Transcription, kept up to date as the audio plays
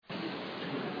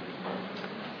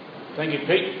Thank you,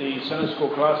 Pete. The Sunday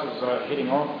school classes are heading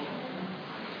off.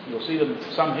 You'll see them,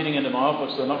 some heading into my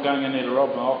office. They're not going in there to rob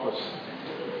my office.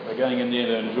 They're going in there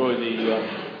to enjoy the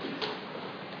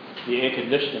air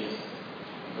conditioning,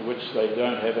 which they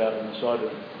don't have out in the side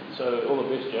room. So all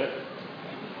the best, Joe.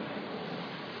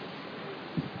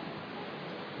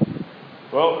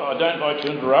 Well, I don't like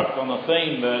to interrupt on the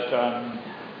theme that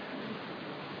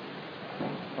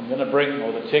I'm going to bring,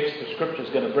 or the text of Scripture is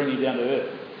going to bring you down to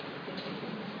earth.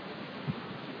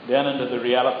 Down into the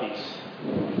realities,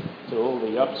 to all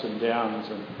the ups and downs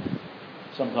and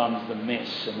sometimes the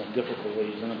mess and the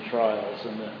difficulties and the trials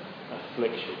and the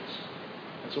afflictions.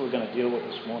 That's what we're going to deal with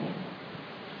this morning.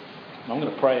 And I'm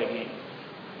going to pray again.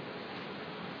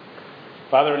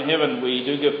 Father in heaven, we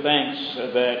do give thanks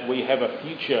that we have a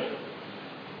future,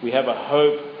 we have a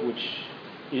hope which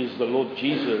is the Lord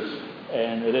Jesus,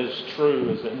 and it is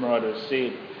true, as the hymn writer has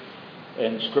said,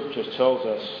 and Scripture tells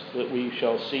us that we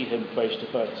shall see him face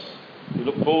to face. We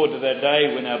look forward to that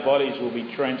day when our bodies will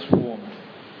be transformed,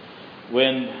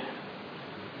 when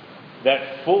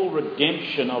that full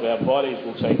redemption of our bodies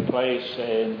will take place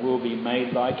and we'll be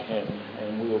made like him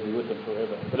and we will be with him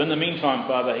forever. But in the meantime,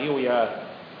 Father, here we are,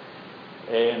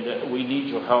 and we need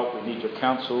your help, we need your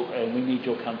counsel, and we need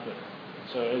your comfort.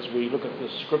 So as we look at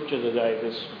this Scripture today,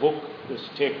 this book, this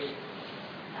text,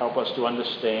 help us to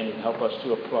understand and help us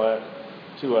to apply it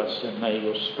to us, and may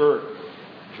your Spirit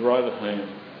drive it home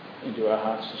into our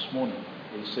hearts this morning.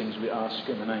 These things we ask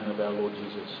in the name of our Lord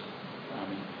Jesus.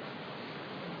 Amen.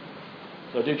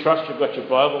 So I do trust you've got your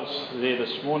Bibles there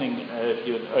this morning. If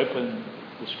you would open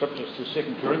the Scriptures to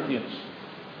 2 Corinthians.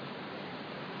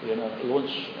 We're going to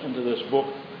launch into this book,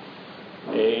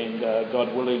 and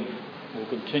God willing, we'll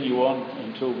continue on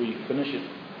until we finish it.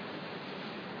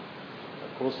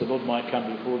 Of course, the Lord might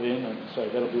come before then, and so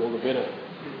that'll be all the better.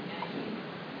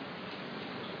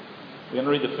 We're going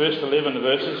to read the first 11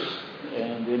 verses,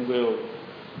 and then we'll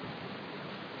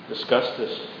discuss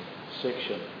this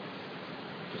section.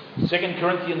 2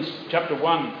 Corinthians chapter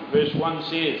 1, verse 1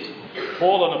 says,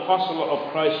 Paul, an apostle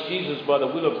of Christ Jesus by the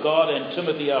will of God, and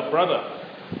Timothy, our brother,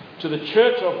 to the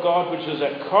church of God which is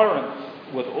at Corinth,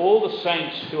 with all the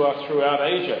saints who are throughout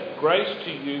Asia, grace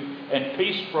to you and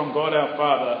peace from God our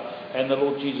Father and the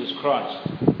Lord Jesus Christ.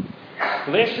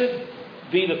 Blessed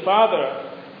be the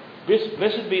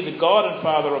God and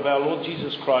Father of our Lord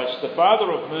Jesus Christ, the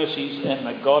Father of mercies and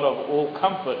the God of all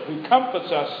comfort, who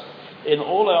comforts us in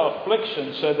all our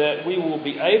affliction, so that we will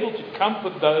be able to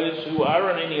comfort those who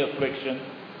are in any affliction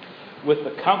with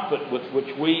the comfort with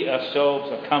which we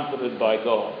ourselves are comforted by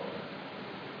God.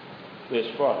 Verse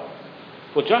 5.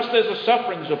 For just as the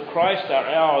sufferings of Christ are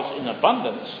ours in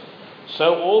abundance,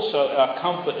 so also our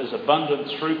comfort is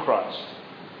abundant through Christ.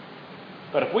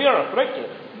 But if we are afflicted,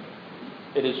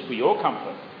 it is for your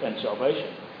comfort and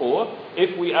salvation. Or,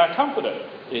 if we are comforted,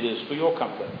 it is for your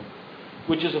comfort,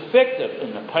 which is effective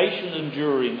in the patient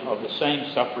enduring of the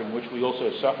same suffering which we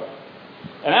also suffer.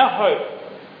 And our hope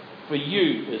for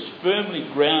you is firmly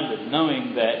grounded,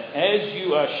 knowing that as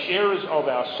you are sharers of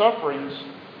our sufferings,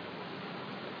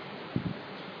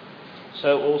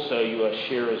 so also you are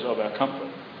sharers of our comfort.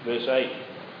 Verse 8.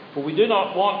 For we do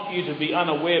not want you to be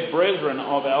unaware, brethren,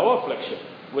 of our affliction,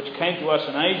 which came to us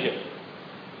in Asia,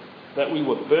 that we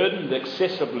were burdened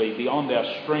excessively beyond our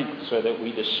strength, so that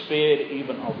we despaired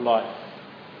even of life.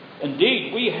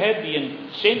 Indeed, we had the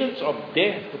sentence of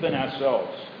death within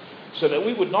ourselves, so that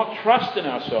we would not trust in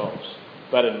ourselves,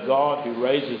 but in God who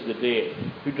raises the dead,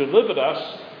 who delivered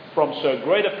us from so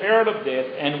great a peril of death,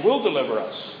 and will deliver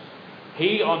us.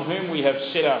 He on whom we have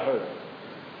set our hope,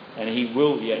 and he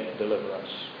will yet deliver us.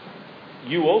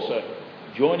 You also,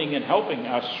 joining in helping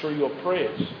us through your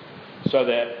prayers, so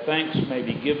that thanks may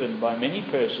be given by many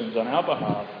persons on our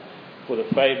behalf for the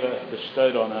favour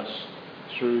bestowed on us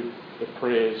through the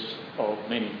prayers of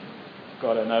many.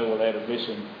 God, I know, will add a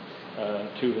blessing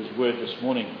to his word this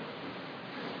morning.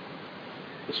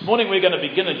 This morning we're going to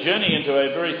begin a journey into a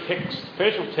very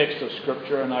special text of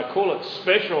Scripture, and I call it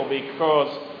special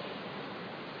because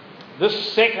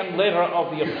this second letter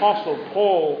of the Apostle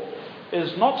Paul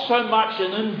is not so much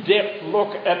an in-depth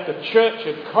look at the church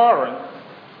at Corinth,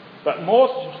 but more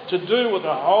to do with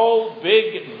a whole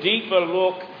big, deeper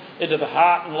look into the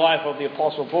heart and life of the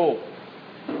Apostle Paul.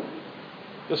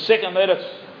 The second letter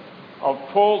of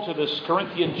Paul to this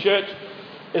Corinthian church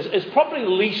is probably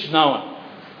least known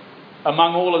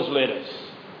among all his letters.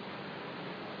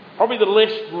 Probably the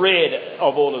least read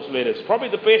of all his letters. Probably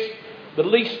the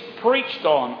least preached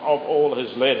on of all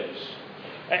his letters.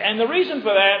 And the reason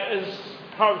for that is,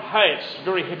 hey, it's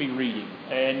very heavy reading,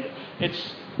 and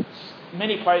it's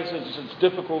many places it's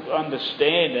difficult to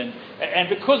understand, and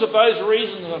because of those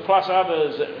reasons and plus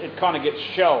others, it kind of gets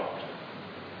shelved.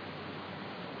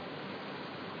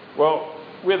 Well,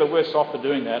 we're the worst off for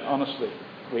doing that, honestly.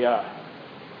 We are.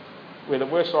 We're the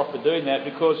worst off for doing that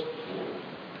because,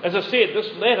 as I said,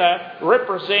 this letter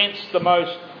represents the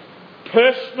most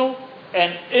personal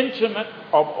and intimate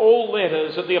of all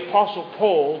letters that the Apostle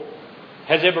Paul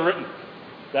has ever written,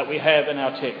 that we have in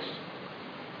our text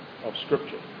of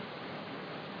Scripture.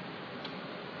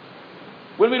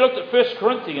 When we looked at 1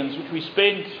 Corinthians, which we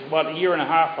spent about a year and a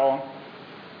half on,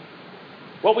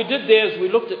 what we did there is we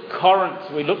looked at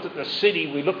Corinth, we looked at the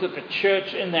city, we looked at the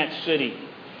church in that city.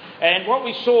 And what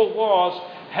we saw was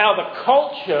how the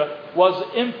culture was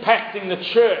impacting the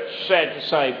church, sad to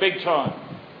say, big time,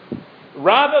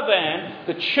 rather than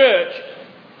the church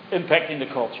impacting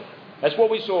the culture. That's what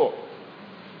we saw.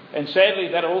 And sadly,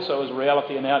 that also is a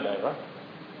reality in our day, right?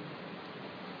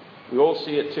 We all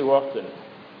see it too often,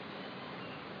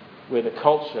 where the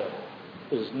culture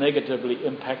is negatively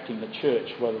impacting the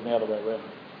church rather than the other way around.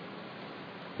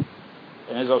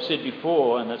 And as I've said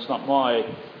before, and that's not my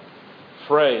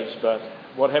phrase, but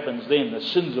what happens then, the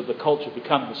sins of the culture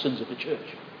become the sins of the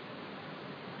church.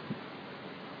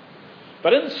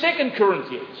 But in 2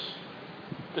 Corinthians,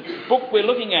 the book we're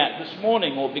looking at this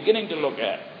morning, or beginning to look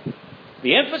at,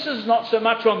 the emphasis is not so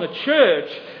much on the church,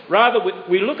 rather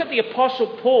we look at the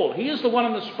Apostle Paul. He is the one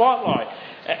in the spotlight.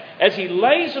 As he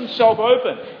lays himself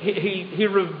open, he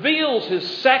reveals his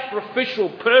sacrificial,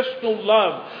 personal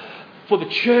love for the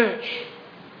church.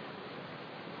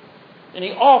 And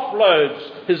he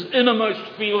offloads his innermost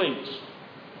feelings.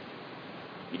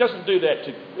 He doesn't do that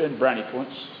to earn brownie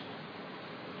points.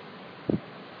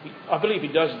 I believe he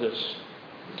does this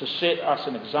to set us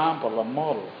an example, a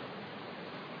model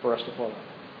for us to follow.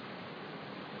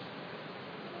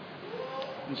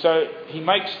 And so he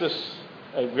makes this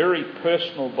a very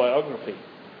personal biography.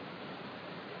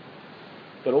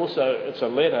 But also it's a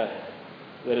letter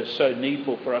that is so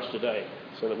needful for us today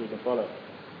so that we can follow.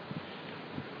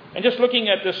 And just looking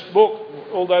at this book,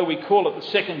 although we call it the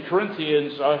 2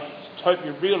 Corinthians, I hope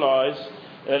you realise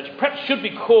that it perhaps should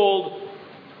be called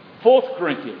 4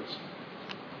 Corinthians.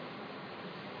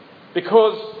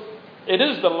 Because it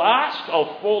is the last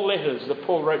of 4 letters that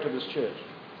Paul wrote to this church.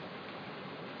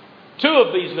 2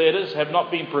 of these letters have not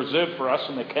been preserved for us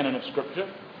in the canon of Scripture.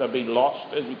 They've been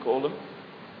lost, as we call them.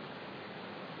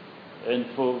 And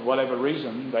for whatever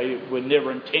reason, they were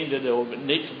never intended or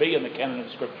need to be in the canon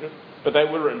of Scripture. But they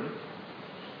were written.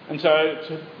 And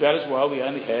so that is why we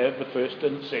only have the 1st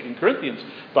and 2nd Corinthians.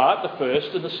 But the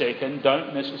 1st and the 2nd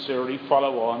don't necessarily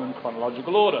follow on in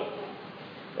chronological order.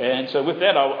 And so with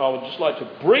that, I would just like to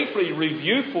briefly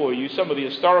review for you some of the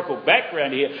historical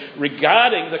background here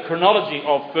regarding the chronology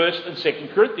of 1st and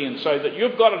 2nd Corinthians, so that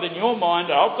you've got it in your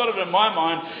mind, I've got it in my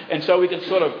mind, and so we can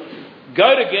sort of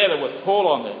go together with Paul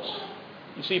on this.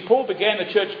 You see, Paul began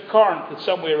the church of Corinth at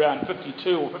somewhere around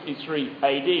 52 or 53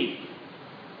 AD.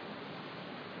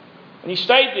 And he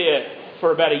stayed there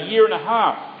for about a year and a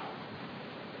half.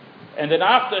 And then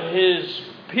after his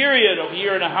period of a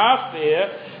year and a half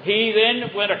there, he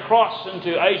then went across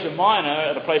into Asia Minor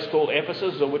at a place called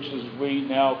Ephesus, or which is we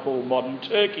now call modern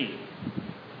Turkey.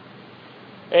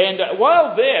 And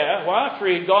while after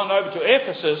he had gone over to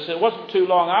Ephesus, it wasn't too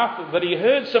long after that he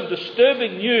heard some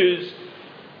disturbing news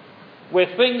where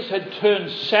things had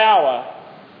turned sour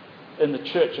in the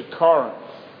church of Corinth.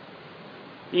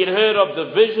 He had heard of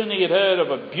division, he had heard of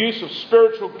abuse of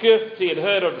spiritual gift, he had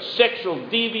heard of sexual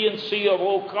deviancy of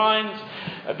all kinds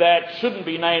that shouldn't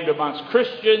be named amongst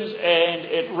Christians, and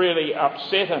it really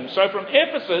upset him. So from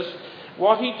Ephesus,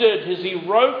 what he did is he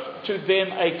wrote to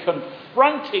them a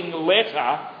confronting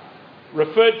letter,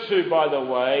 referred to, by the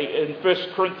way, in 1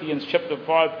 Corinthians chapter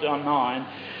 5 to 9,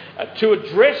 to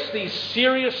address these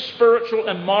serious spiritual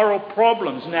and moral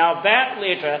problems. Now that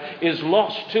letter is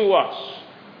lost to us.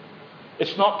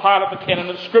 It's not part of the canon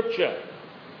of Scripture.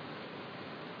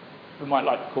 We might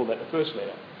like to call that the first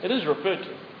letter. It is referred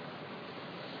to.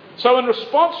 So in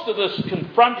response to this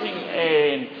confronting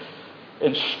and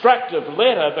instructive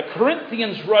letter, the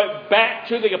Corinthians wrote back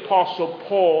to the Apostle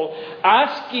Paul,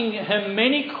 asking him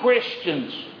many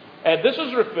questions. And this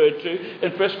is referred to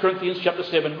in 1 Corinthians chapter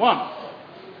 7:1.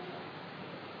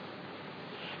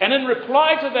 And in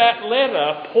reply to that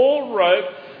letter, Paul wrote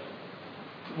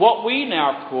what we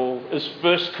now call is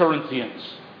 1 Corinthians.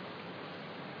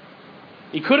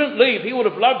 He couldn't leave. He would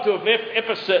have loved to have left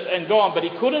Ephesus and gone, but he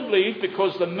couldn't leave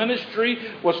because the ministry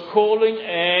was calling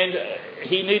and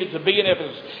he needed to be in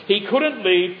Ephesus. He couldn't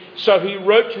leave, so he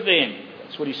wrote to them.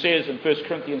 That's what he says in 1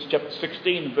 Corinthians chapter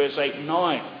 16, verse 8 and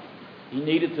 9. He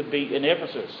needed to be in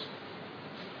Ephesus.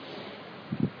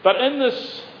 But in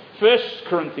this 1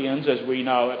 Corinthians, as we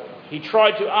know it, he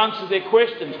tried to answer their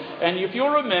questions. And if you'll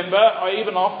remember, I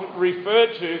even often refer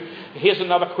to, here's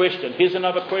another question, here's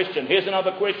another question, here's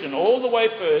another question, all the way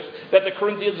first that the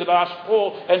Corinthians had asked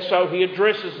Paul, and so he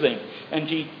addresses them. And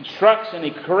he instructs and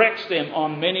he corrects them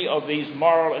on many of these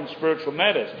moral and spiritual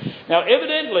matters. Now,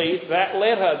 evidently, that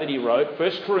letter that he wrote,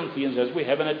 1 Corinthians, as we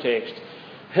have in a text,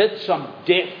 hit some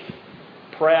deaf,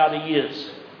 proud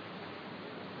ears.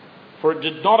 For it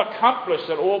did not accomplish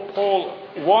that all Paul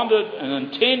wanted and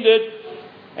intended.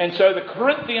 And so the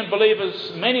Corinthian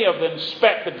believers, many of them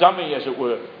spat the dummy, as it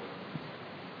were.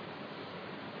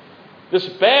 This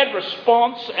bad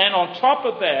response, and on top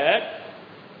of that,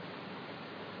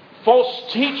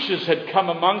 false teachers had come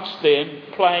amongst them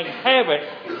playing havoc.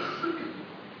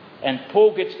 And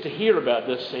Paul gets to hear about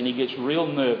this and he gets real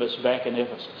nervous back in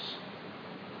Ephesus.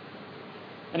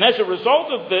 And as a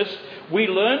result of this, we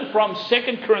learn from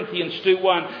 2 Corinthians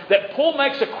 2:1 that Paul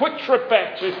makes a quick trip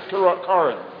back to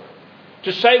Corinth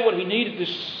to say what he needed to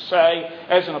say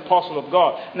as an apostle of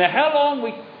God. Now, how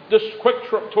long this quick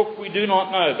trip took, we do not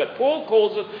know, but Paul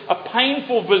calls it a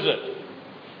painful visit.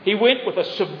 He went with a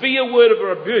severe word of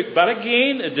rebuke, but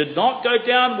again, it did not go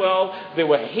down well. There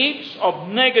were heaps of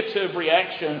negative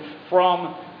reaction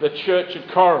from the church at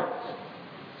Corinth.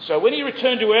 So when he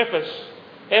returned to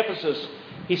Ephesus,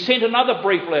 he sent another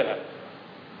brief letter,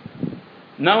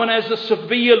 known as the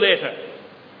severe letter.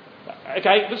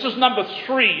 Okay, this is number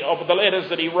 3 of the letters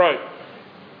that he wrote.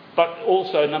 But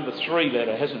also number 3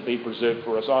 letter hasn't been preserved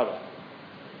for us either.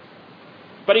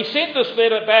 But he sent this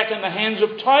letter back in the hands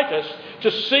of Titus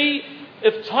to see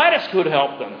if Titus could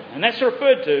help them. And that's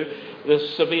referred to,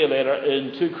 this severe letter,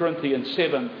 in 2 Corinthians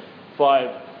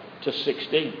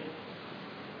 7:5-16.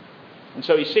 And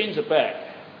so he sends it back.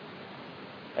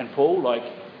 And Paul, like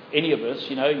any of us,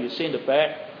 you send it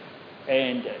back,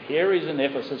 and here he's in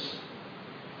Ephesus,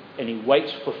 and he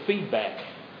waits for feedback.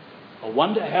 I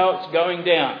wonder how it's going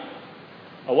down.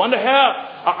 I wonder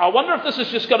if this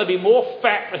is just going to be more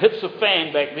fat that hits the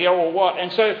fan back there or what. And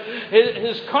so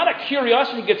his kind of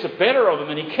curiosity gets the better of him,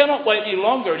 and he cannot wait any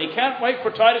longer, and he can't wait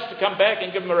for Titus to come back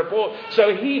and give him a report.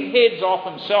 So he heads off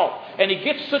himself, and he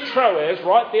gets to Troas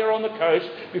right there on the coast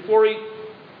before he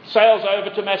sails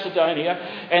over to Macedonia,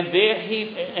 and there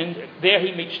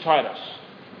he meets Titus.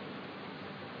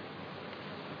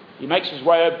 He makes his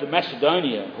way over to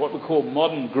Macedonia, what we call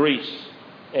modern Greece,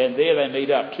 and there they meet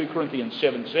up, 2 Corinthians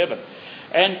 7:7.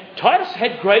 And Titus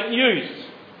had great news.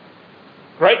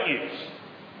 Great news.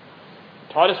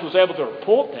 Titus was able to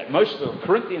report that most of the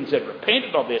Corinthians had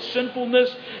repented of their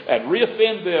sinfulness and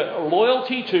reaffirmed their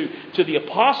loyalty to the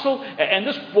apostle, and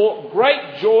this brought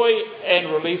great joy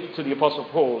and relief to the apostle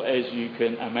Paul, as you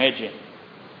can imagine.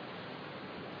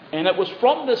 And it was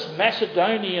from this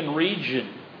Macedonian region,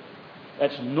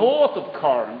 that's north of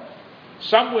Corinth,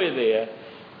 somewhere there,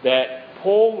 that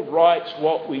Paul writes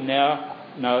what we now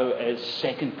know as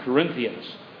 2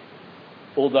 Corinthians,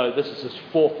 although this is his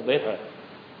 4th letter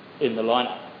in the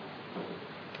lineup.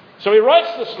 So he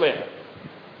writes this letter,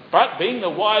 but being the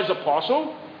wise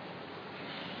apostle,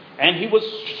 and he was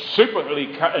superly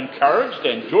encouraged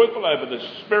and joyful over the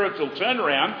spiritual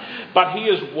turnaround, but he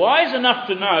is wise enough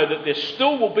to know that there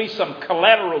still will be some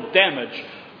collateral damage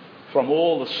from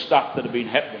all the stuff that have been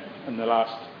happening in the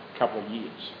last couple of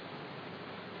years.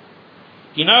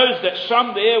 He knows that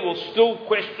some there will still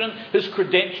question his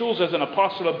credentials as an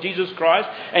apostle of Jesus Christ,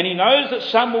 and he knows that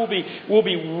some will be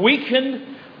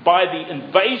weakened by the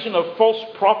invasion of false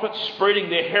prophets spreading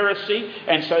their heresy,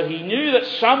 and so he knew that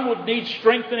some would need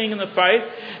strengthening in the faith,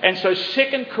 and so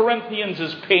 2 Corinthians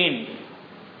is penned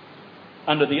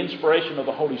under the inspiration of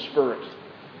the Holy Spirit.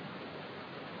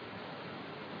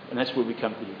 And that's where we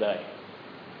come to today.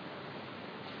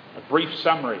 A brief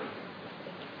summary.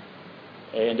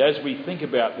 And as we think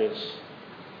about this,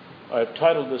 I've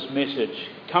titled this message,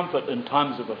 Comfort in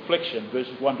Times of Affliction,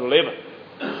 verses 1-11.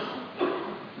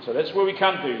 So that's where we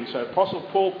come to. And so Apostle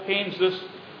Paul pens this,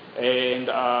 and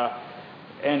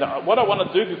what I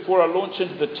want to do before I launch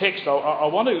into the text, I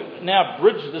want to now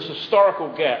bridge this historical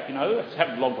gap. It's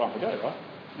happened a long time ago, right?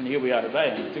 And here we are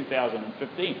today in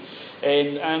 2015.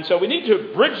 And so we need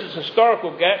to bridge this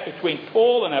historical gap between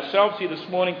Paul and ourselves here this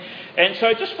morning. And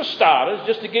so just for starters,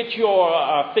 just to get your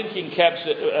thinking caps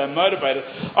motivated,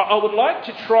 I would like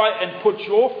to try and put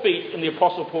your feet in the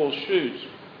Apostle Paul's shoes.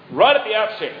 Right at the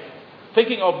outset,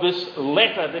 thinking of this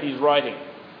letter that he's writing.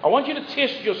 I want you to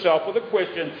test yourself with a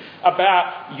question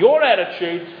about your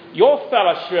attitude, your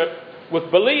fellowship with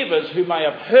believers who may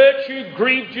have hurt you,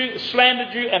 grieved you,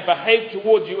 slandered you, and behaved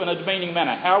towards you in a demeaning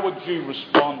manner. How would you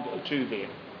respond to them?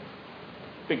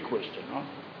 Big question, right?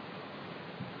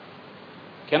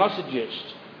 can I suggest,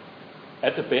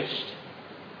 at the best,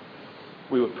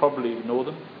 we would probably ignore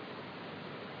them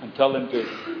and tell them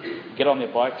to get on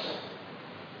their bikes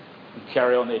and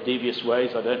carry on their devious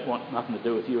ways. I don't want nothing to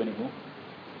do with you anymore.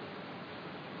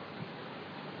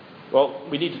 Well,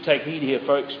 we need to take heed here,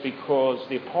 folks, because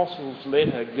the Apostles'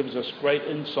 letter gives us great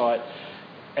insight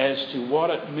as to what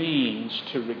it means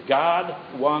to regard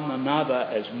one another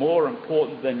as more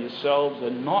important than yourselves,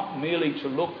 and not merely to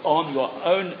look on your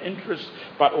own interests,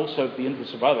 but also the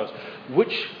interests of others,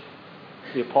 which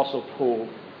the Apostle Paul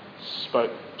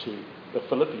spoke to the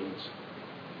Philippians.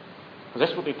 Because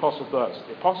that's what the Apostle does.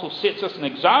 The Apostle sets us an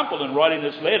example in writing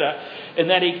this letter, in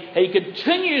that he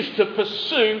continues to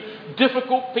pursue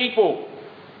difficult people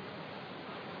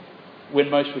when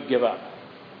most would give up.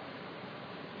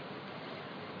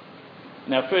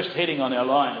 Now, first heading on our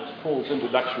line is Paul's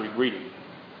introductory greeting.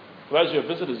 For those who are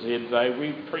visitors here today,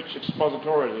 we preach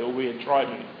expositorily, or we try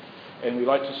to, and we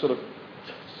like to sort of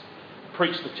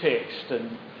preach the text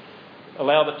and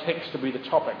allow the text to be the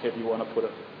topic, if you want to put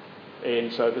it.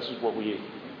 And so this is what we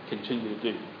continue to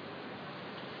do.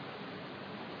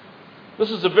 This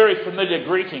is a very familiar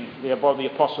greeting there by the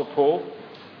Apostle Paul.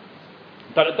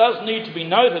 But it does need to be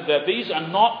noted that these are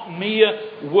not mere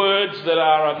words that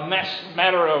are a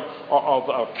matter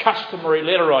of customary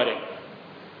letter writing.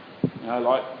 You know,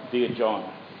 like, "Dear John,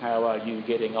 how are you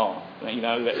getting on?" You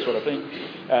know, that sort of thing.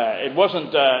 It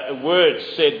wasn't words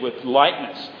said with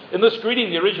lightness. In this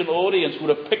greeting, the original audience would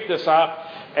have picked this up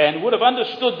and would have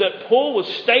understood that Paul was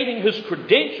stating his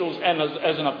credentials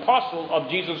as an apostle of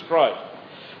Jesus Christ.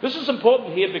 This is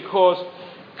important here because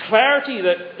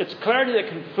it's clarity that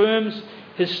confirms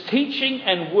his teaching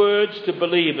and words to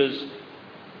believers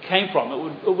came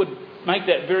from. It would make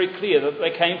that very clear that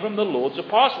they came from the Lord's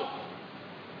apostle.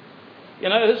 You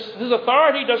know, his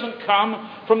authority doesn't come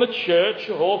from the church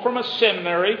or from a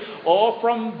seminary or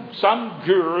from some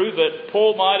guru that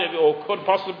Paul might have or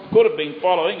could have been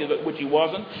following, which he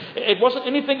wasn't. It wasn't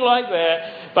anything like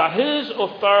that, but his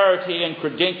authority and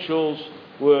credentials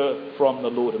were from the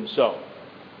Lord himself.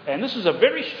 And this is a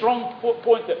very strong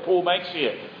point that Paul makes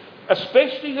here,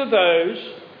 especially to those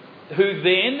who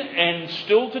then and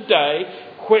still today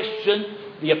question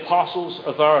the apostles'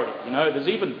 authority. You know,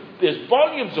 there's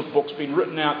volumes of books being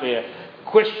written out there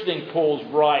questioning Paul's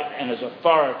right and his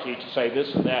authority to say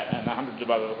this and that and hundreds of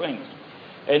other things.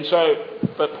 And so,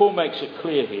 but Paul makes it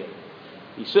clear here.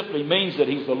 He simply means that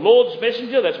he's the Lord's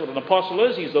messenger. That's what an apostle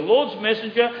is. He's the Lord's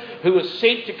messenger who is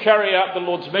sent to carry out the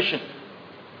Lord's mission.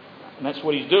 And that's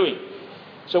what he's doing.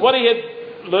 So what he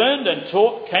had learned and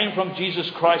taught came from Jesus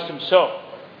Christ himself.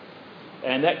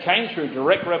 And that came through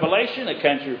direct revelation, it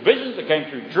came through visions, it came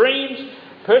through dreams,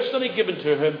 personally given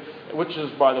to him, which is,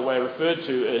 by the way, referred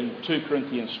to in 2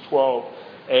 Corinthians 12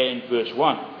 and verse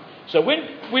 1. So when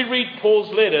we read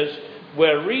Paul's letters,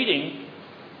 we're reading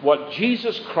what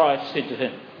Jesus Christ said to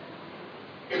him.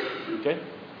 Okay?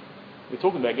 We're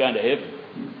talking about going to heaven.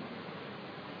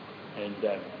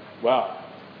 And, wow,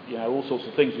 you know, all sorts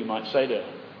of things we might say there.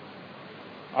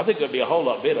 I think it would be a whole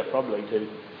lot better, probably, to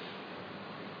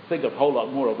think of a whole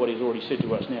lot more of what he's already said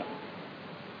to us now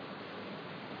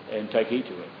and take heed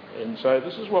to it. And so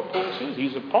this is what Paul says.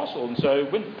 He's an apostle. And so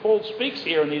when Paul speaks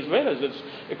here in these letters,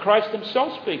 it's Christ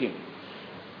himself speaking.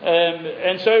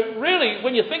 And so really,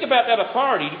 when you think about that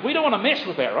authority, we don't want to mess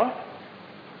with that, right?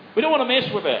 We don't want to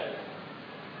mess with that.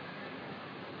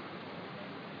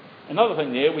 Another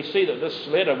thing there, we see that this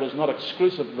letter was not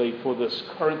exclusively for this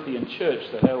Corinthian church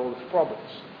that had all these problems.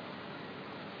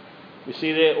 We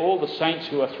see there all the saints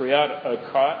who are throughout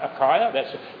Achaia.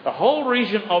 That's the whole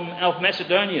region of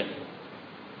Macedonia.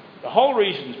 The whole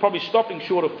region is probably stopping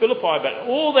short of Philippi, but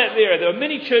all that there are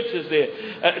many churches there.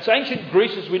 It's ancient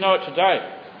Greece as we know it today.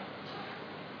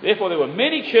 Therefore, there were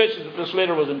many churches that this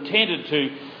letter was intended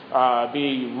to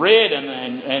be read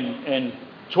and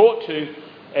taught to,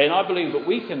 and I believe that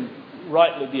we can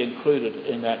rightly be included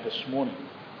in that this morning.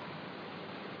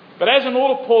 But as in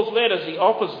all of Paul's letters, he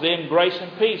offers them grace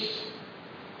and peace.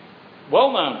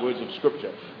 Well-known words of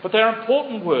Scripture, but they're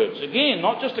important words. Again,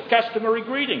 not just a customary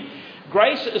greeting.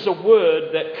 Grace is a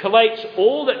word that collates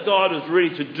all that God is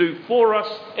ready to do for us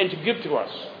and to give to us.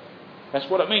 That's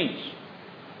what it means.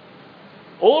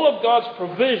 All of God's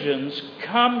provisions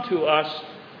come to us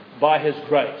by His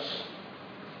grace.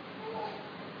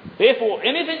 Therefore,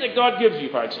 anything that God gives you,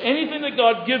 folks, anything that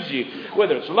God gives you,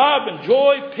 whether it's love and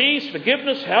joy, peace,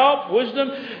 forgiveness, help,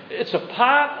 wisdom, it's a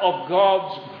part of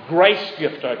God's grace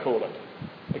gift, I call it.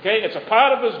 Okay? It's a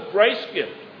part of His grace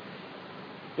gift.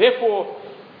 Therefore,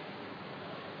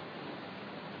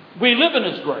 we live in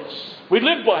His grace. We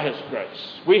live by His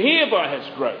grace. We hear by His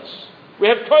grace. We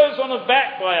have clothes on our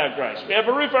back by our grace. We have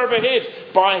a roof over our heads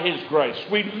by His grace.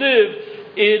 We live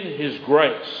in His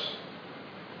grace.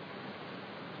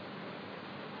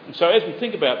 And so as we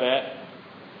think about that,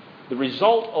 the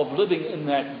result of living in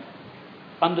that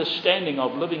understanding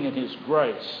of living in His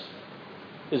grace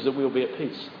is that we'll be at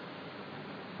peace.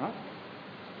 Right?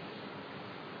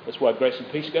 That's why grace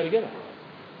and peace go together.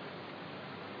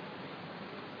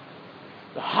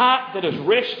 The heart that is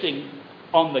resting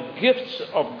on the gifts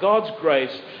of God's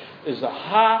grace is a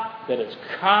heart that is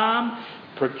calm,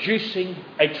 producing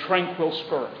a tranquil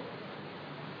spirit.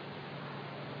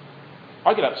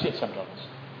 I get upset sometimes.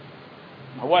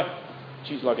 My wife,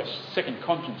 she's like a second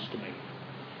conscience to me,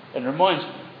 and reminds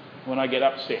me when I get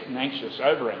upset and anxious,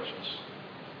 over anxious.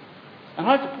 And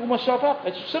I have to pull myself up.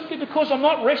 It's simply because I'm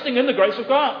not resting in the grace of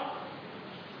God.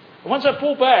 Once I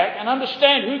pull back and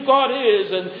understand who God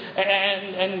is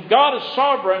and God is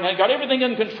sovereign and got everything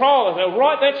in control, I go,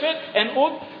 right, that's it. And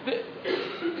all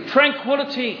the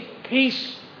tranquility,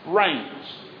 peace reigns.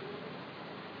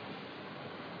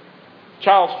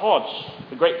 Charles Hodge,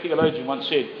 the great theologian, once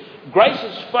said, grace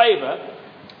is favour,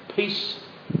 peace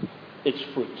its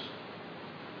fruit.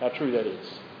 How true that is.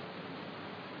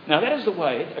 Now that is the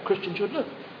way a Christian should live.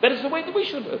 That is the way that we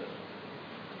should live.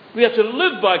 We have to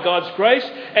live by God's grace,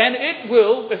 and it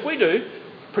will, if we do,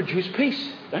 produce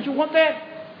peace. Don't you want that?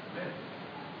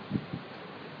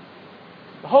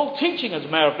 The whole teaching, as a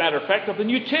matter of fact, of the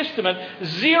New Testament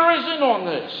zeroes in on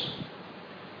this.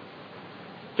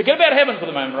 Forget about heaven for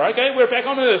the moment, right? Okay? We're back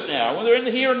on earth now. We're in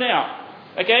the here and now.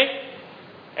 Okay?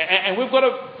 And we've got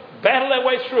to battle our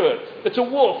way through it. It's a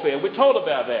warfare. We're told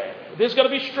about that. There's going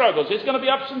to be struggles. There's going to be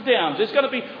ups and downs. There's going to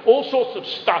be all sorts of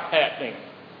stuff happening.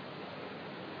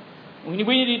 We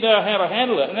need to know how to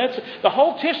handle it. And that's the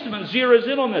whole Testament zeroes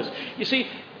in on this. You see,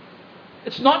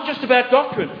 it's not just about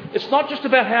doctrine. It's not just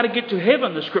about how to get to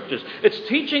heaven, the Scriptures. It's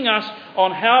teaching us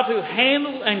on how to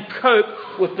handle and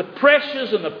cope with the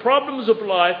pressures and the problems of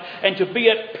life and to be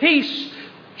at peace,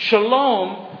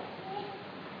 shalom,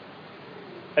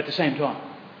 at the same time.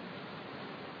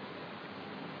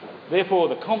 Therefore,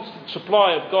 the constant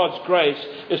supply of God's grace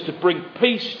is to bring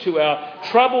peace to our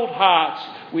troubled hearts.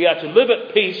 We are to live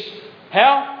at peace.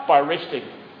 How? By resting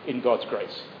in God's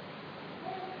grace.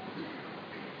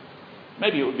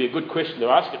 Maybe it would be a good question to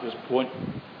ask at this point.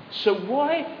 So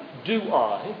why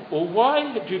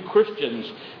do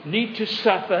Christians need to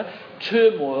suffer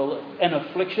turmoil and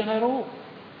affliction at all?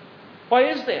 Why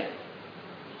is that?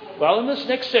 Well, in this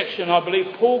next section, I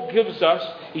believe Paul gives us,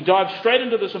 he dives straight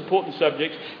into this important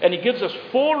subject, and he gives us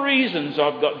 4 reasons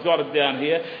I've got jotted down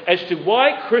here as to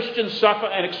why Christians suffer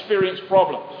and experience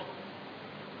problems.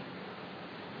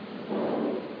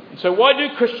 And so why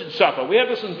do Christians suffer? We have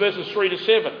this in verses 3 to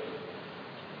 7.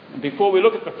 And before we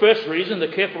look at the first reason, the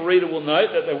careful reader will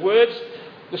note that the words,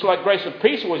 just like grace and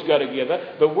peace always go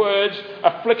together, the words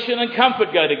affliction and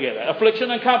comfort go together. Affliction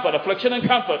and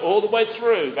comfort, all the way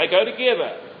through. They go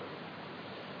together.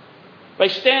 They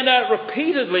stand out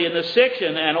repeatedly in this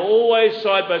section and always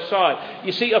side by side.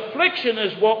 You see, affliction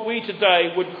is what we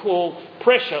today would call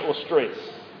pressure or stress.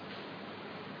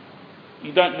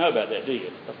 You don't know about that, do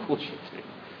you? Of course you do.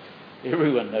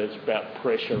 Everyone knows about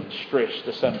pressure and stress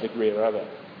to some degree or other.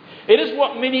 It is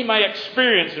what many may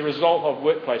experience as a result of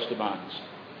workplace demands.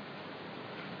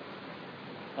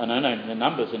 And I know the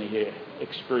numbers in here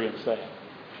experience that.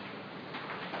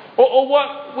 Or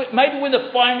what? Maybe when the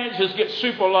finances get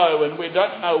super low and we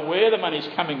don't know where the money's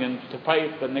coming in to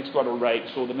pay the next lot of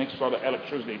rates or the next lot of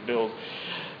electricity bills.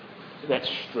 That's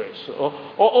stress.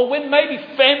 Or when maybe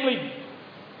family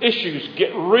issues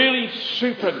get really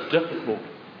super difficult.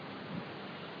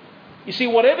 You see,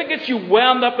 whatever gets you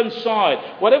wound up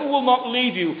inside, whatever will not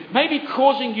leave you, maybe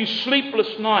causing you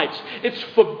sleepless nights, it's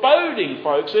foreboding,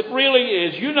 folks. It really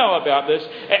is. You know about this,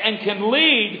 and can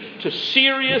lead to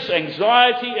serious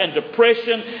anxiety and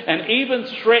depression and even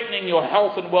threatening your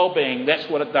health and well-being. That's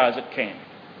what it does. It can.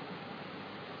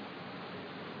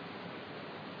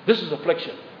 This is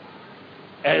affliction,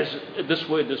 as this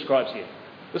word describes here.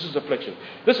 This is affliction.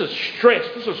 This is stress.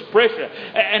 This is pressure.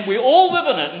 And we all live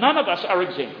in it. None of us are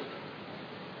exempt.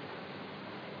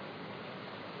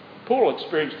 Paul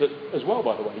experienced it as well,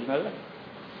 by the way. You know that?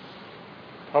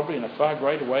 Probably in a far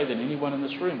greater way than anyone in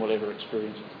this room will ever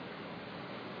experience it.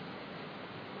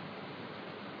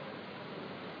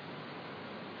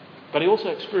 But he also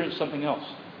experienced something else.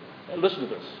 Listen to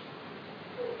this.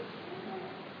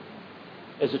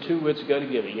 As the 2 words go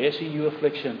together. Yes, he knew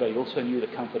affliction, but he also knew the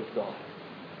comfort of God.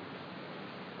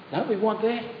 Don't we want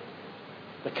that?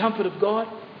 The comfort of God?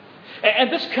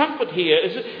 And this comfort here,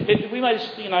 we may,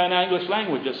 in our English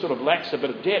language, it sort of lacks a bit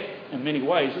of depth in many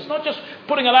ways. It's not just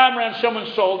putting an arm around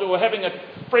someone's shoulder or having a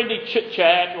friendly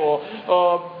chit-chat or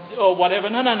whatever.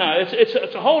 No.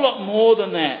 It's a whole lot more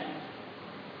than that.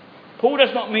 Paul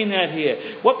does not mean that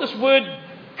here. What this word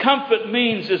comfort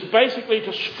means is basically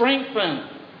to strengthen.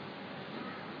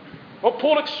 What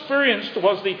Paul experienced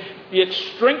was the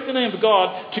strengthening of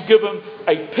God to give him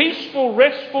a peaceful,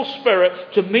 restful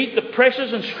spirit to meet the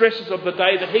pressures and stresses of the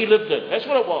day that he lived in. That's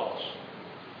what it was.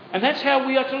 And that's how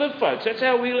we are to live, folks. That's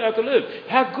how we are to live.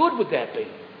 How good would that be?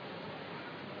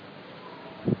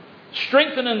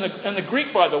 Strengthen in the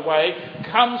Greek, by the way,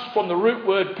 comes from the root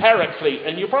word paraclete.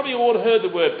 And you probably all heard the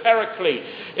word paraclete.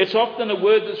 It's often a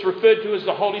word that's referred to as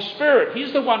the Holy Spirit.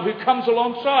 He's the one who comes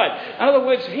alongside. In other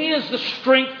words, He is the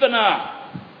strengthener.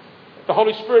 The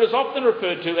Holy Spirit is often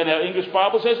referred to in our English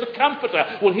Bibles as the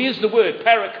comforter. Well, here's the word,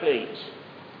 paraclete.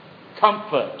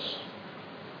 Comfort.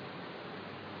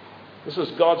 This is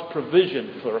God's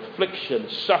provision for affliction,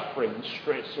 suffering,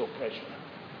 stress or pressure.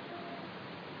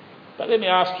 But let me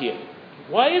ask you,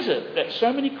 why is it that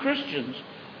so many Christians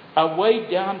are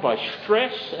weighed down by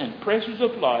stress and pressures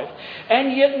of life,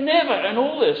 and yet never, in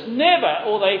all this,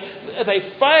 or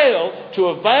they fail to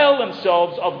avail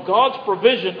themselves of God's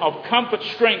provision of comfort,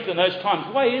 strength in those times?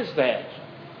 Why is that?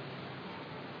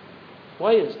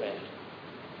 Why is that?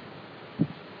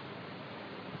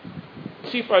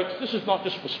 See, folks, this is not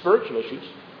just for spiritual issues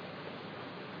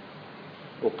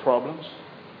or problems.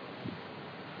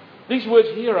 These words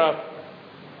here are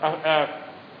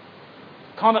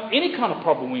any kind of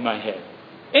problem we may have.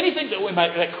 Anything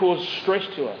that causes stress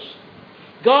to us.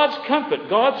 God's comfort,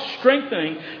 God's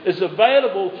strengthening is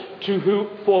available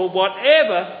for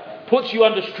whatever puts you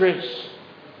under stress.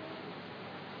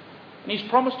 And He's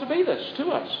promised to be this to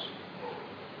us.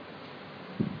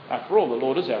 After all, the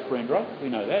Lord is our friend, right? We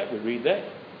know that. We read that.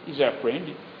 He's our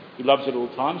friend. He loves at all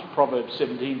times. Proverbs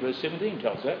 17 verse 17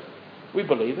 tells that. We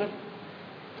believe it.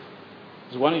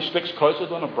 There's one who sticks closer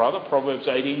than a brother, Proverbs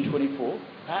 18:24.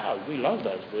 We love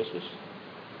those verses.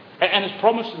 And His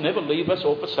promise to never leave us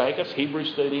or forsake us,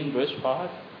 Hebrews 13 verse 5.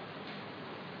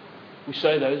 We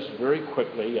say those very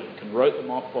quickly and can rote them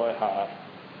off by heart.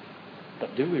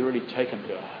 But do we really take them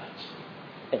to our hearts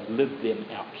and live them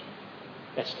out?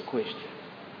 That's the question.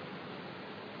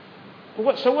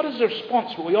 So what is the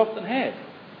response that we often have?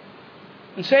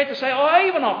 And sad to say, I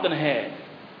even often have.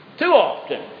 Too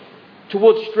often.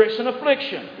 Towards stress and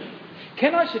affliction.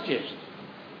 Can I suggest,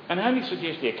 and I only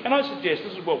suggest here,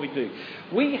 this is what we do.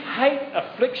 We hate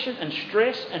affliction and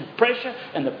stress and pressure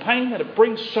and the pain that it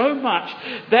brings so much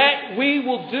that we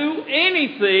will do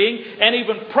anything and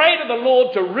even pray to the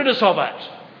Lord to rid us of it.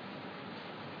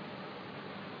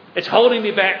 It's holding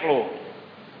me back, Lord.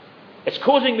 It's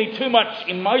causing me too much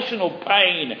emotional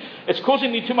pain. It's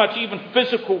causing me too much even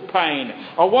physical pain.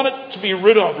 I want it to be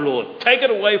rid of, Lord. Take it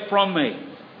away from me.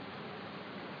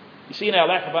 You see, in our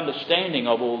lack of understanding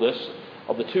of all this,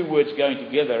 of the two words going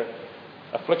together,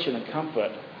 affliction and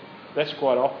comfort, that's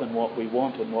quite often what we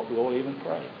want and what we all even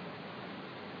pray.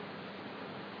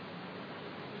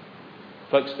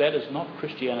 Folks, that is not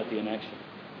Christianity in action.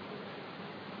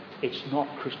 It's not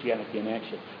Christianity in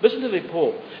action. Listen to the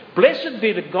Paul. Blessed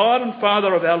be the God and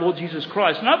Father of our Lord Jesus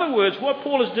Christ. In other words, what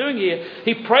Paul is doing here,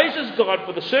 he praises God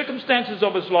for the circumstances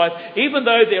of his life, even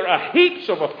though there are heaps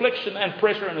of affliction and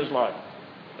pressure in his life.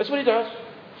 That's what he does.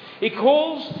 He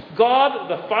calls God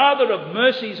the Father of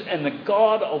mercies and the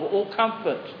God of all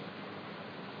comfort.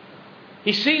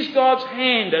 He sees God's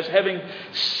hand as having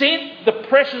sent the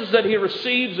pressures that he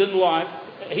receives in life,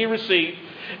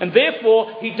 and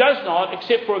therefore he does not,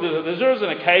 except for there is an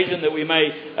occasion that we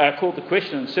may call the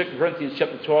question in 2 Corinthians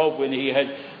chapter 12 when he had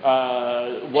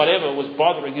whatever was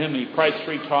bothering him and he prayed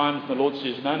 3 times and the Lord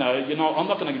says, no, I'm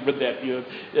not going to rid that of you.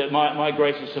 My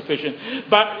grace is sufficient.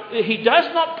 But he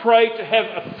does not pray to have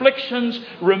afflictions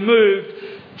removed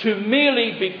to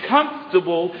merely be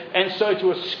comfortable and so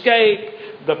to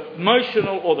escape the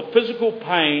emotional or the physical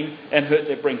pain and hurt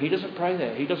they bring. He doesn't pray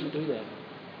that. He doesn't do that.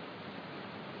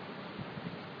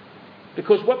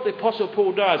 Because what the Apostle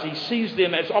Paul does, he sees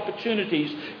them as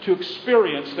opportunities to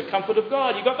experience the comfort of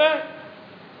God. You got that?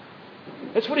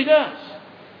 That's what he does.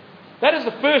 That is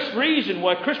the first reason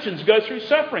why Christians go through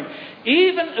suffering.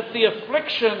 Even if the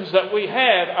afflictions that we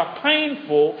have are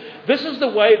painful, this is the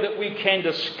way that we can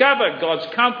discover God's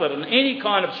comfort in any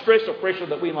kind of stress or pressure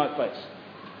that we might face.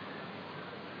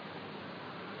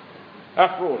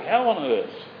 After all, how on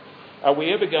earth are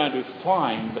we ever going to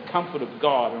find the comfort of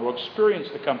God or experience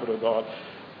the comfort of God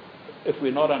if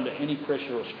we're not under any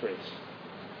pressure or stress?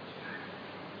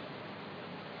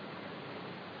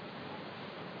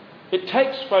 It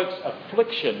takes, folks,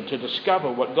 affliction to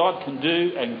discover what God can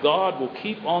do, and God will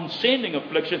keep on sending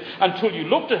affliction until you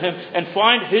look to Him and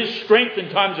find His strength in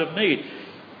times of need.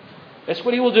 That's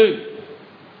what He will do.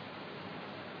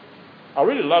 I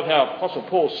really love how Apostle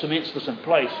Paul cements this in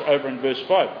place over in verse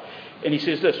 5. And he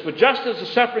says this: "For just as the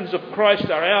sufferings of Christ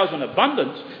are ours in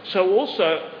abundance, so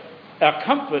also our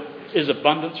comfort is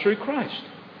abundant through Christ."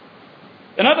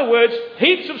 In other words,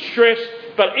 heaps of stress,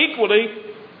 but equally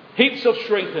heaps of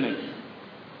strengthening.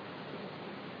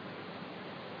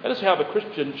 That is how the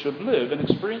Christian should live and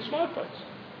experience life, folks.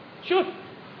 Should.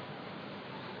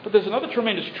 But there's another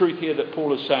tremendous truth here that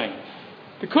Paul is saying.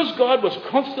 Because God was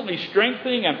constantly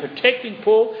strengthening and protecting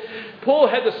Paul, Paul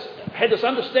had this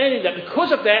understanding that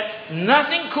because of that,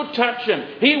 nothing could touch him.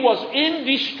 He was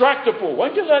indestructible.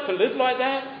 Won't you like to live like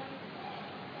that?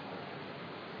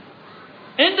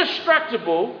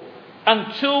 Indestructible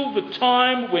until the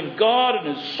time when God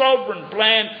in His sovereign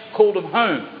plan called him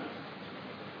home.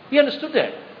 He understood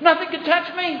that. Nothing can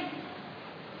touch me.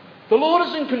 The Lord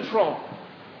is in control.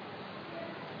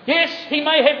 Yes, He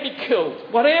may have me killed,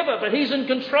 whatever, but He's in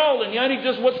control and He only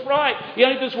does what's right. He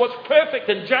only does what's perfect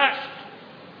and just.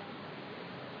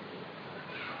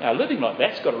 Now, living like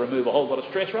that's got to remove a whole lot of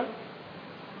stress, right?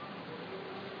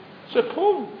 So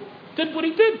Paul did what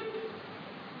he did.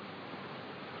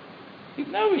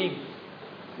 Even though he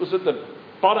was at the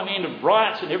bottom end of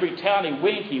riots in every town he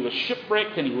went, he was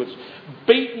shipwrecked and he was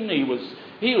beaten, he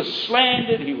was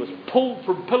slandered, he was pulled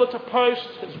from pillar to post,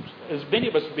 as many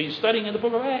of us have been studying in the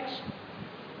book of Acts.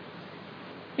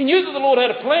 He knew that the Lord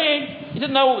had a plan. He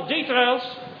didn't know all the details.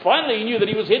 Finally, he knew that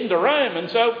he was heading to Rome, and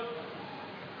so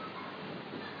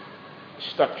he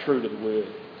stuck true to the word.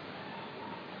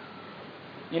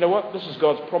 You know what? This is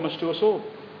God's promise to us all.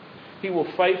 He will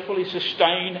faithfully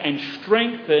sustain and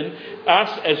strengthen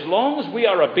us as long as we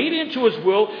are obedient to His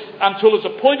will until His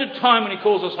appointed time when He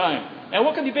calls us home. Now,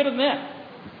 what can be better than that?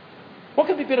 What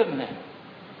can be better than that?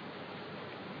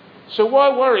 So why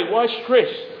worry? Why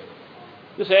stress?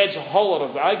 This adds a whole lot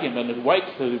of argument and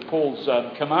weight to Paul's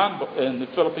command in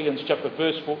Philippians chapter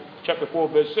 4,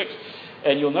 verse 6.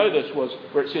 And you'll know this was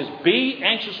where it says, "Be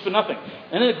anxious for nothing."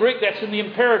 And in the Greek, that's in the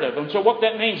imperative. And so what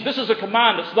that means, this is a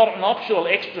command. It's not an optional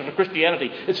extra to Christianity.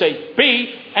 It says,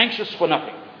 be anxious for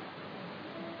nothing.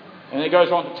 And it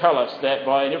goes on to tell us that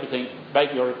by everything,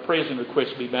 make your prayers and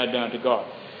requests be made known to God.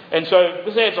 And so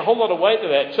this adds a whole lot of weight to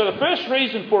that. So the first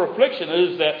reason for affliction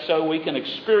is that so we can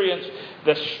experience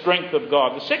the strength of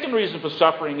God. The second reason for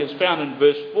suffering is found in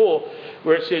verse 4,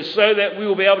 where it says, "So that we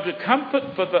will be able to comfort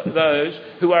for those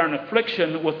who are in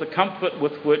affliction with the comfort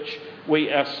with which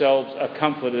we ourselves are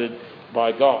comforted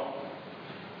by God."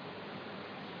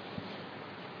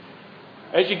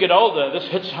 As you get older, this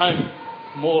hits home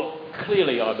more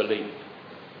clearly, I believe.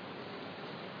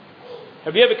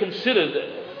 Have you ever considered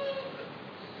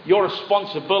your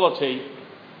responsibility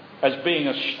as being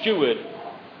a steward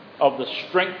of the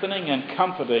strengthening and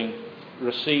comforting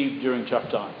received during tough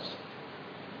times?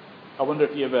 I wonder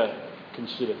if you ever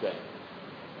considered that.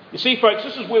 You see, folks,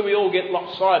 this is where we all get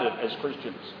lopsided as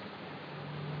Christians.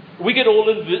 We get all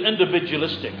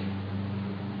individualistic.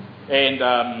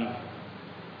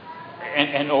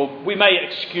 Or we may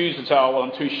excuse and say, "Oh, well,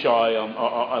 I'm too shy.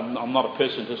 I'm not a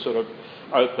person to sort of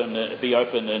be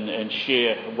open and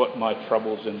share what my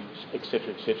troubles and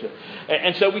etc. etc."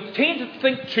 And so we tend to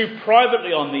think too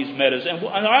privately on these matters. And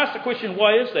I ask the question,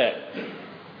 why is that?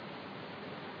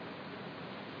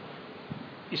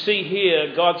 You see here,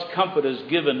 God's comfort is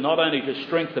given not only to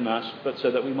strengthen us, but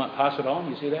so that we might pass it on.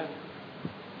 You see that?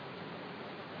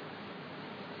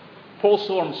 Paul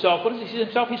saw himself, what does he see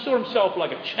himself? He saw himself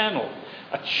like a channel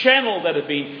that had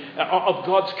been of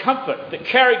God's comfort, that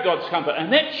carried God's comfort.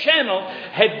 And that channel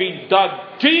had been dug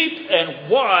deep and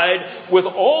wide with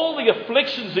all the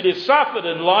afflictions that he suffered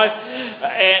in life,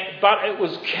 but it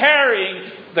was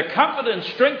carrying the comfort and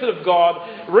strength of God,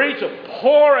 ready to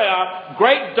pour out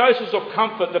great doses of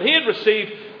comfort that he had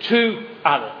received to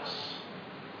others.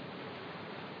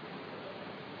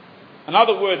 In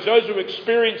other words, those who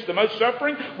experience the most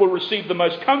suffering will receive the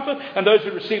most comfort, and those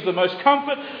who receive the most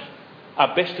comfort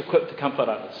are best equipped to comfort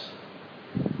others.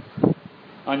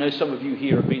 I know some of you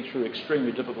here have been through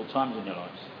extremely difficult times in your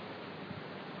lives.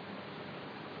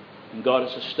 And God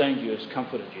has sustained you, has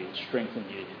comforted you, has strengthened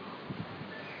you.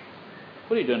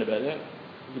 What are you doing about that?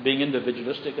 Are you being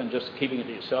individualistic and just keeping it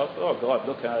to yourself? "Oh God,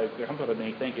 look how you comforted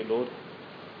me, thank you, Lord."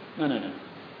 No.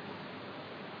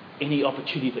 Any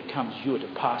opportunity that comes, you are to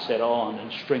pass that on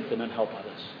and strengthen and help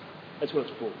others. That's what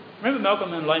it's for. Remember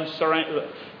Malcolm and Lorraine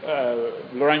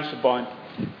Sabine?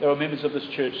 They were members of this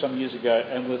church some years ago,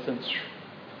 and within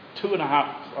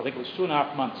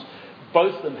 2.5 months,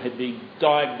 Both of them had been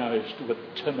diagnosed with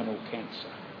terminal cancer.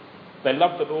 They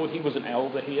loved the Lord. He was an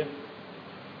elder here.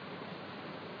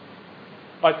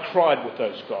 I cried with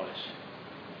those guys.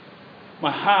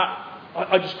 My heart,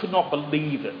 I just could not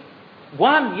believe it.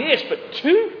 One, yes, but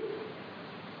two?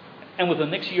 And within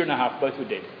the next year and a half, both were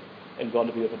dead and gone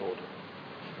to be with the Lord.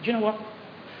 Do you know what?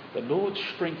 The Lord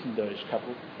strengthened those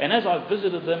couple. And as I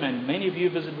visited them, and many of you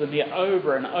visited them here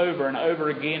over and over and over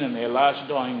again in their last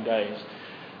dying days,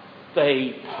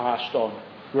 they passed on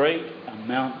great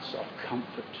amounts of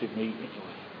comfort to me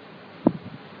anyway.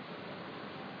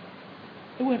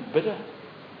 They weren't bitter.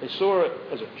 They saw it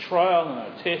as a trial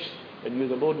and a test. They knew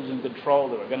the Lord was in control.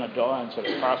 They were going to die, and so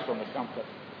they passed on the comfort.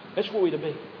 That's what we're to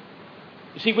be.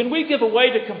 You see, when we give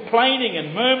away to complaining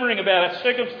and murmuring about our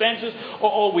circumstances,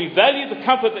 or we value the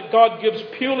comfort that God gives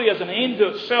purely as an end to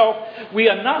itself, we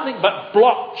are nothing but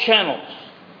blocked channels.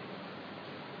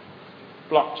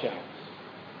 Blocked channels.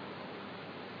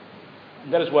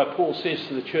 And that is why Paul says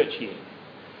to the church here,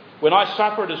 when I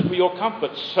suffer, it is for your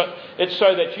comfort. It's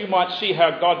so that you might see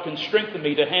how God can strengthen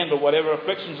me to handle whatever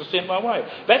afflictions are sent my way.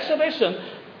 That's the lesson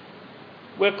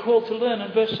we're called to learn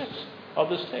in verse 6 of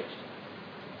this text.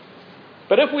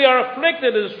 But if we are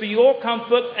afflicted, it is for your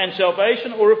comfort and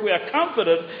salvation, or if we are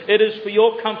comforted, it is for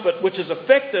your comfort, which is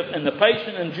effective in the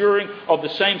patient enduring of the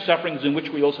same sufferings in which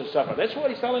we also suffer. That's what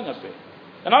he's telling us there.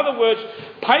 In other words,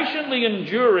 patiently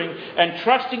enduring and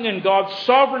trusting in God's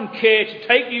sovereign care to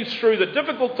take you through the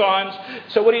difficult times.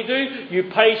 So what do? You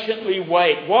patiently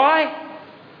wait. Why?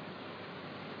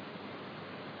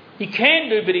 He can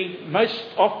do, but he most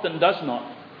often does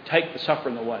not take the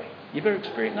suffering away. You've ever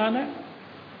experienced that?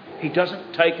 He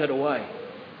doesn't take it away,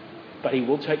 but he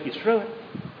will take you through it.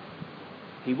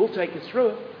 He will take you through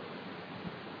it.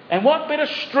 And what better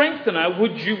strengthener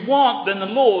would you want than the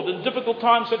Lord in difficult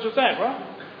times such as that, right?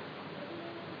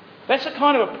 That's the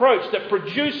kind of approach that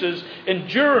produces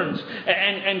endurance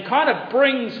and kind of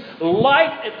brings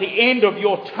light at the end of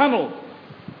your tunnel.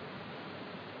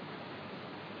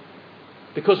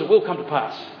 Because it will come to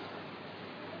pass.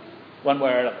 One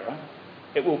way or another, right?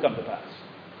 It will come to pass.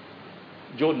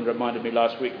 Jordan reminded me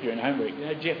last week during homework,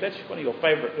 Jeff, that's one of your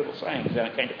favourite little sayings, and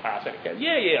it came to pass.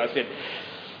 Yeah, I said,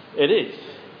 it is.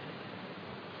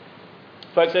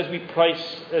 Folks, as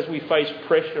we face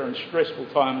pressure and stressful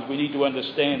times, we need to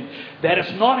understand that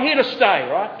it's not here to stay,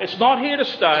 right? It's not here to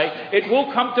stay. It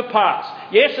will come to pass.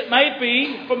 Yes, it may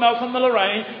be for Malcolm and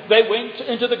Lorraine. They went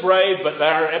into the grave, but they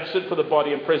are absent for the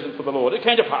body and present for the Lord. It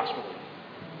came to pass for them.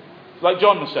 Like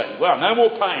John was saying, well, no more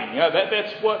pain.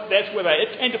 That's where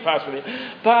it came to pass for them.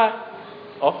 But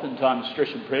oftentimes, stress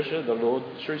and pressure, the Lord,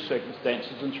 through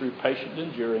circumstances and through patient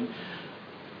enduring,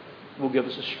 will give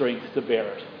us the strength to bear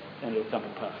it, and it will come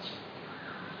to pass.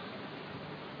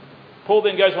 Paul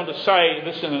then goes on to say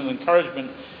this in an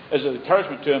encouragement, as an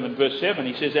encouragement to him in verse 7.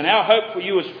 He says, "And our hope for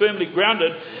you is firmly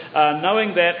grounded,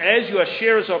 knowing that as you are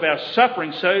sharers of our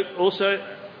suffering, so also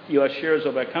you are sharers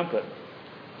of our comfort."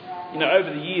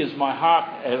 Over the years, my heart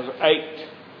has ached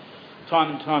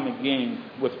time and time again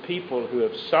with people who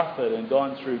have suffered and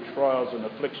gone through trials and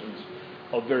afflictions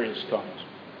of various kinds.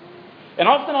 And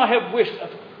often I have wished,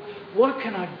 what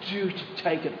can I do to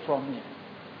take it from them?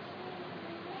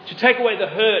 To take away the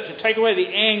hurt, to take away the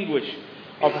anguish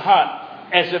of the heart,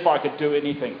 as if I could do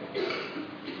anything.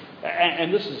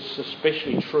 And this is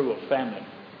especially true of family.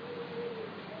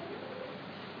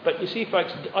 But you see,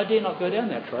 folks, I dare not go down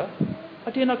that trail. I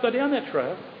dare not go down that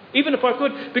trail, even if I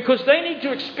could, because they need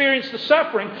to experience the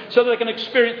suffering so that they can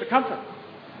experience the comfort.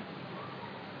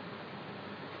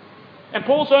 And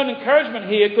Paul's own encouragement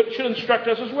here should instruct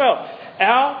us as well.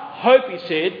 Our hope, he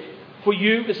said, for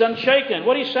you is unshaken.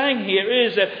 What he's saying here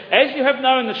is that as you have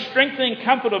known the strengthening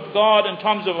comfort of God in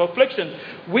times of affliction,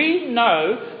 we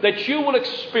know that you will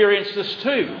experience this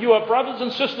too. You are brothers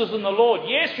and sisters in the Lord.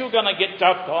 Yes, you're going to get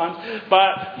tough times,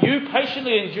 but you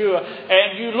patiently endure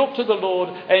and you look to the Lord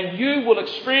and you will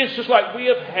experience, just like we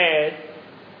have had,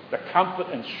 the comfort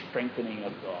and strengthening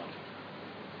of God.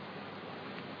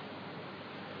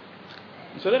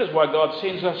 And so that is why God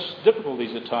sends us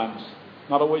difficulties at times,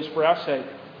 not always for our sake,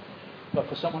 but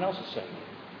for someone else's sake.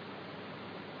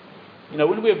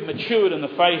 When we have matured in the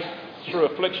faith through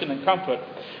affliction and comfort,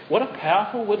 what a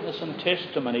powerful witness and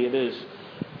testimony it is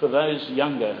for those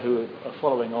younger who are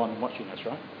following on and watching us,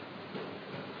 right?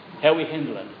 How we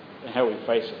handle it and how we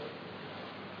face it.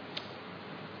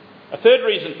 A third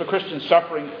reason for Christian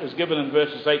suffering is given in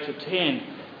verses 8 to 10,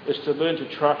 is to learn to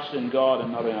trust in God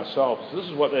and not in ourselves. This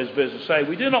is what those verses say.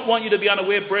 "We do not want you to be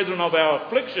unaware, brethren, of our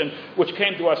affliction which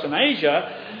came to us in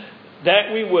Asia,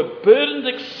 that we were burdened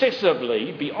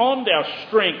excessively beyond our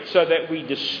strength, so that we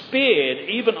despaired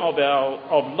even of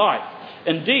life.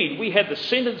 Indeed, we had the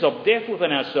sentence of death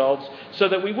within ourselves, so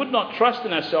that we would not trust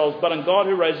in ourselves, but in God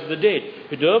who raises the dead,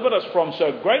 who delivered us from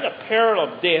so great a peril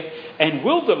of death, and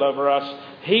will deliver us,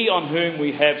 he on whom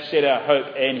we have set our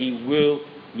hope, and he will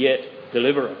yet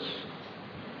deliver us.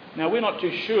 Now, we're not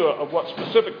too sure of what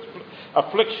specific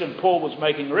affliction Paul was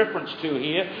making reference to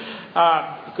here,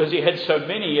 because he had so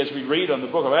many, as we read on the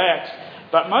book of Acts,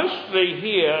 but mostly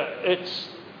here it's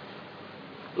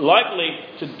likely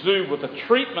to do with the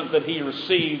treatment that he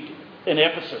received in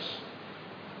Ephesus.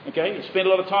 Okay, he spent a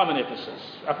lot of time in Ephesus,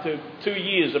 up to 2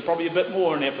 years, and probably a bit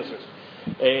more in Ephesus.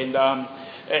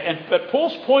 But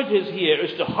Paul's point here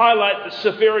is to highlight the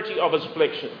severity of his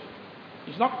affliction.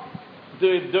 He's not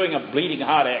doing a bleeding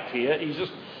heart act here. He's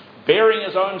just bearing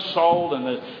his own soul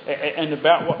and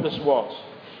about what this was.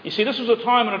 You see, this was a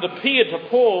time when it appeared to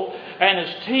Paul and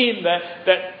his team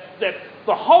that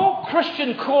the whole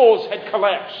Christian cause had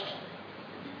collapsed.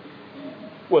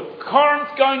 With Corinth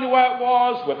going the way it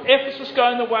was, with Ephesus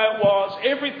going the way it was,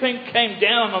 everything came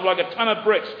down on like a ton of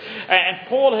bricks. And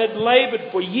Paul had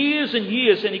laboured for years and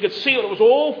years, and he could see it was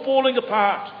all falling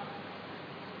apart.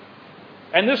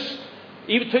 And this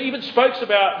even speaks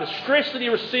about the stress that he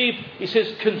received. He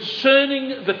says,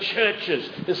 concerning the churches.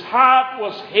 His heart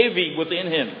was heavy within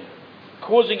him,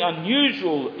 causing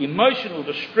unusual emotional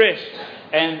distress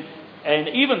and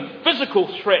even physical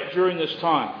threat during this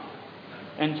time.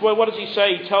 And so what does he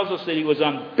say? He tells us that he was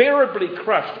unbearably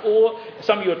crushed, or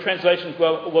some of your translations,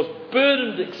 well, was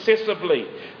burdened excessively.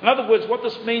 In other words, what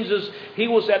this means is he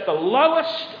was at the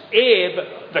lowest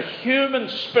ebb the human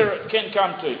spirit can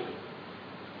come to.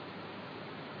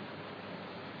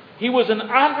 He was in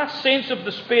utter sense of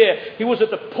despair. He was at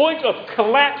the point of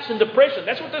collapse and depression.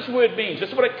 That's what this word means.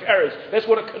 That's what it carries. That's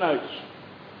what it connotes.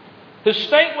 His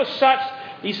state was such,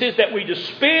 he says, that we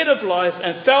despaired of life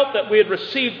and felt that we had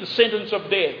received the sentence of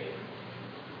death.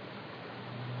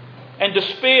 And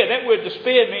despair, that word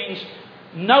despair means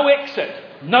no exit,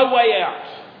 no way out.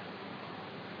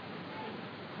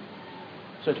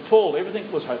 So to Paul,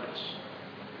 everything was hopeless.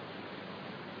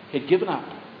 He'd given up.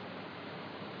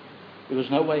 There was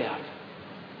no way out.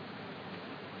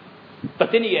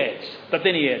 But then he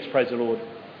adds, praise the Lord,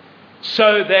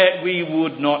 so that we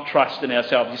would not trust in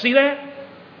ourselves. You see that?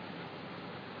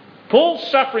 Paul's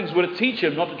sufferings were to teach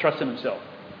him not to trust in himself.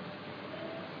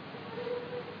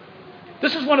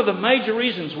 This is one of the major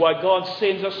reasons why God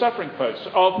sends us suffering, folks,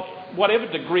 of whatever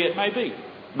degree it may be.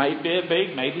 Maybe it's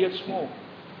big, maybe it's small.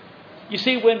 You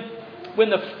see, when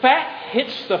the fat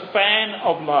hits the fan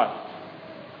of life,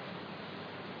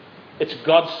 it's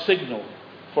God's signal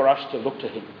for us to look to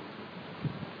Him.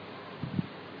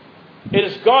 It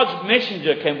is God's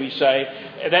messenger, can we say,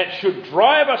 that should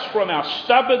drive us from our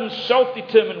stubborn,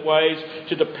 self-determined ways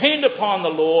to depend upon the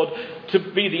Lord to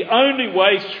be the only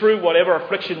way through whatever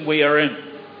affliction we are in.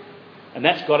 And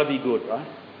that's got to be good, right?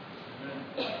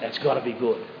 That's got to be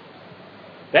good.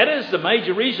 That is the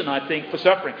major reason, I think, for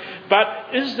suffering.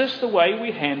 But is this the way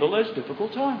we handle those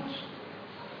difficult times?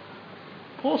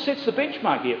 Paul sets the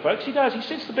benchmark here, folks. He does. He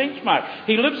sets the benchmark.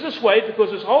 He lives this way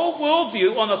because his whole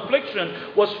worldview on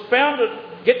affliction was founded,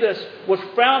 get this, was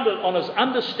founded on his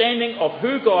understanding of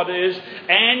who God is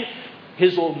and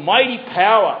His almighty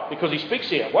power. Because he speaks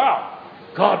here, wow,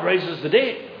 God raises the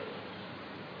dead.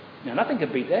 Now, nothing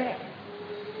can beat that.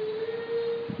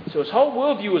 So his whole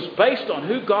worldview was based on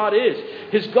who God is.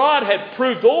 His God had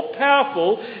proved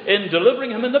all-powerful in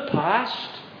delivering him in the past.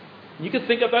 You can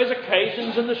think of those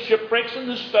occasions and the shipwrecks and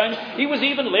the stones. He was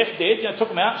even left dead. Took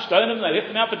him out, stoned him, they left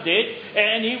him out for dead.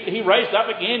 And he raised up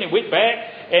again and went back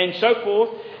and so forth.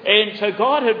 And so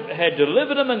God had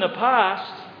delivered him in the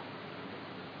past.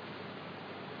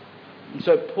 And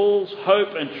so Paul's hope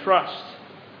and trust,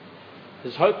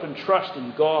 his hope and trust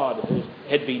in God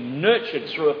had been nurtured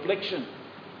through affliction.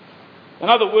 In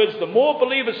other words, the more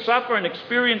believers suffer and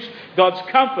experience God's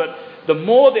comfort, the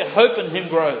more their hope in Him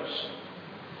grows.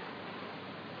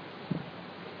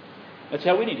 That's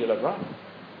how we need to live, right?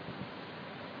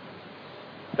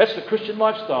 That's the Christian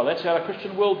lifestyle. That's how a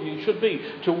Christian worldview should be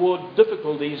toward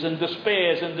difficulties and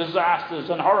despairs and disasters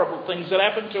and horrible things that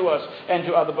happen to us and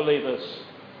to other believers.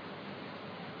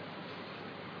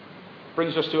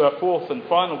 Brings us to our fourth and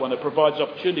final one. It provides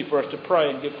opportunity for us to pray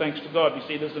and give thanks to God. We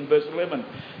see this in verse 11.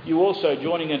 You also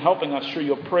joining and helping us through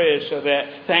your prayers so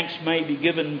that thanks may be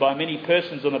given by many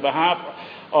persons on the behalf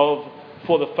of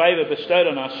for the favour bestowed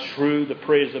on us through the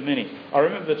prayers of many. I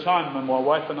remember the time when my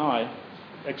wife and I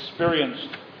experienced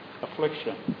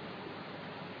affliction.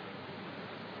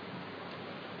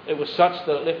 It was such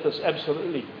that it left us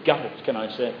absolutely gutted, can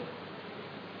I say,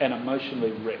 and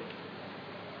emotionally wrecked.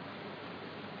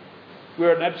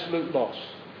 We're an absolute loss.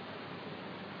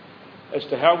 as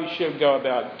to how we should go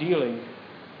about dealing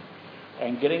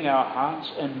and getting our hearts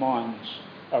and minds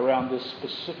around this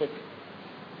specific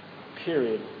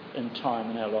period in time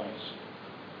in our lives.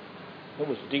 It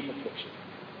was deep affliction.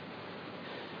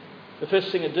 The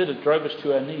first thing it did, it drove us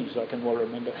to our knees, I can well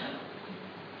remember.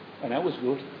 And that was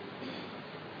good.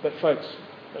 But folks,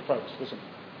 listen.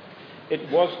 It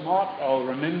was not, I'll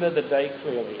remember the day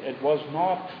clearly, it was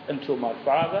not until my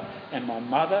father and my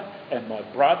mother and my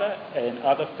brother and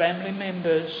other family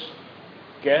members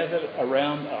gathered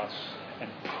around us and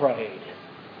prayed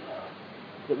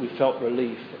that we felt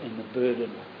relief and the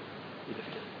burden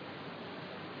lifted.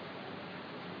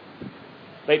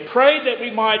 They prayed that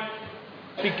we might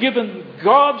be given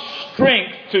God's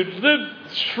strength to live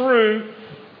through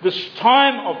this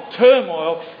time of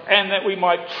turmoil, and that we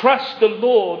might trust the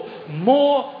Lord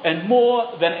more and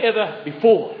more than ever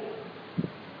before.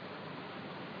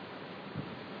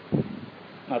 And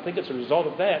I think it's a result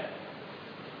of that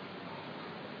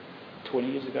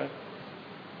 20 years ago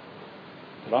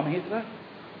that I'm here today.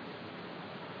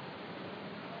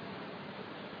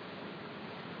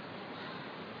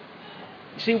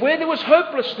 You see, where there was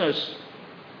hopelessness,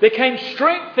 there came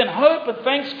strength and hope and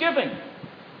thanksgiving.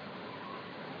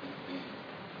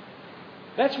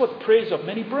 That's what the prayers of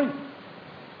many bring.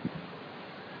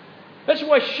 That's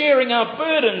why sharing our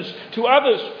burdens to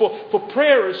others for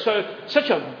prayer is such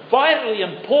a vitally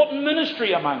important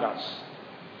ministry among us.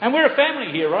 And we're a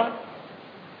family here, right?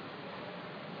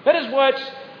 That is why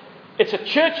it's a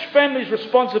church family's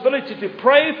responsibility to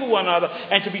pray for one another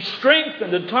and to be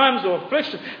strengthened in times of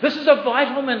affliction. This is a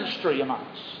vital ministry among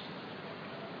us.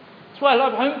 That's why I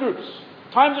love home groups.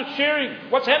 Times of sharing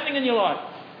what's happening in your life.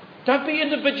 Don't be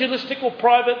individualistic or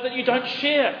private that you don't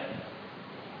share.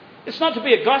 It's not to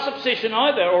be a gossip session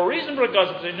either, or a reason for a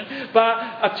gossip session, but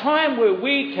a time where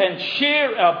we can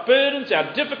share our burdens,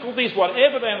 our difficulties,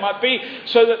 whatever they might be,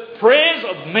 so that prayers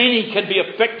of many can be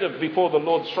effective before the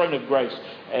Lord's throne of grace,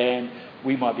 and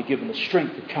we might be given the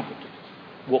strength and comfort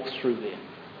to walk through there.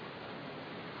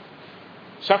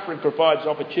 Suffering provides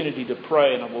opportunity to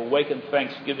pray, and it will awaken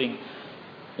thanksgiving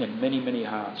in many, many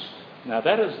hearts. Now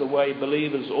that is the way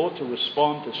believers ought to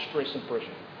respond to stress and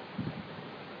pressure,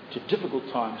 to difficult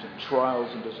times and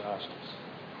trials and disasters.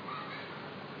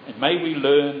 And may we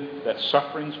learn that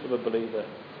sufferings for the believer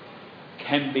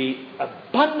can be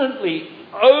abundantly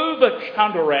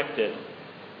counteracted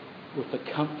with the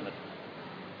comfort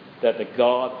that the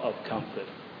God of comfort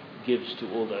gives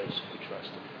to all those who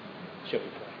trust Him. Shall we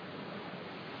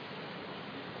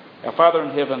pray? Our Father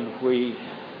in heaven, we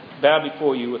bow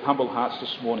before you with humble hearts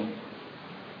this morning.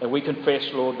 And we confess,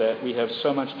 Lord, that we have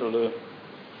so much to learn.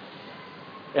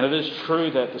 And it is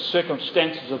true that the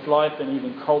circumstances of life and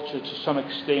even culture to some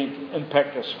extent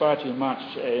impact us far too much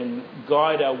and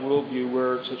guide our worldview,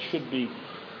 whereas it should be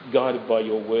guided by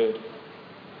your word.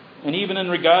 And even in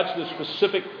regards to the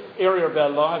specific area of our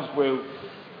lives where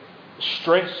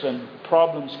stress and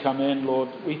problems come in, Lord,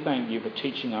 we thank you for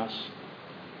teaching us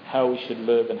how we should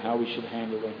live and how we should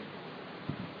handle them.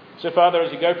 So, Father,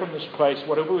 as we go from this place,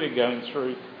 whatever we're going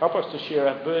through, help us to share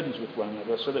our burdens with one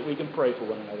another so that we can pray for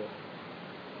one another.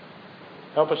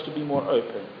 Help us to be more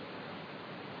open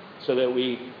so that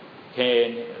we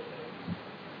can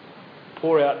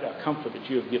pour out our comfort that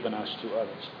you have given us to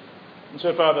others. And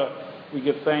so, Father, we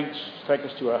give thanks. Take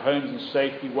us to our homes in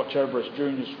safety. Watch over us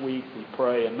during this week, we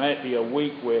pray. And may it be a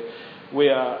week where we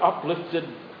are uplifted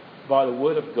by the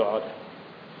Word of God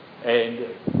and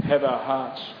have our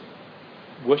hearts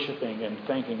worshipping and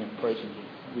thanking and praising you.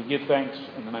 We give thanks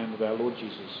in the name of our Lord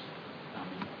Jesus.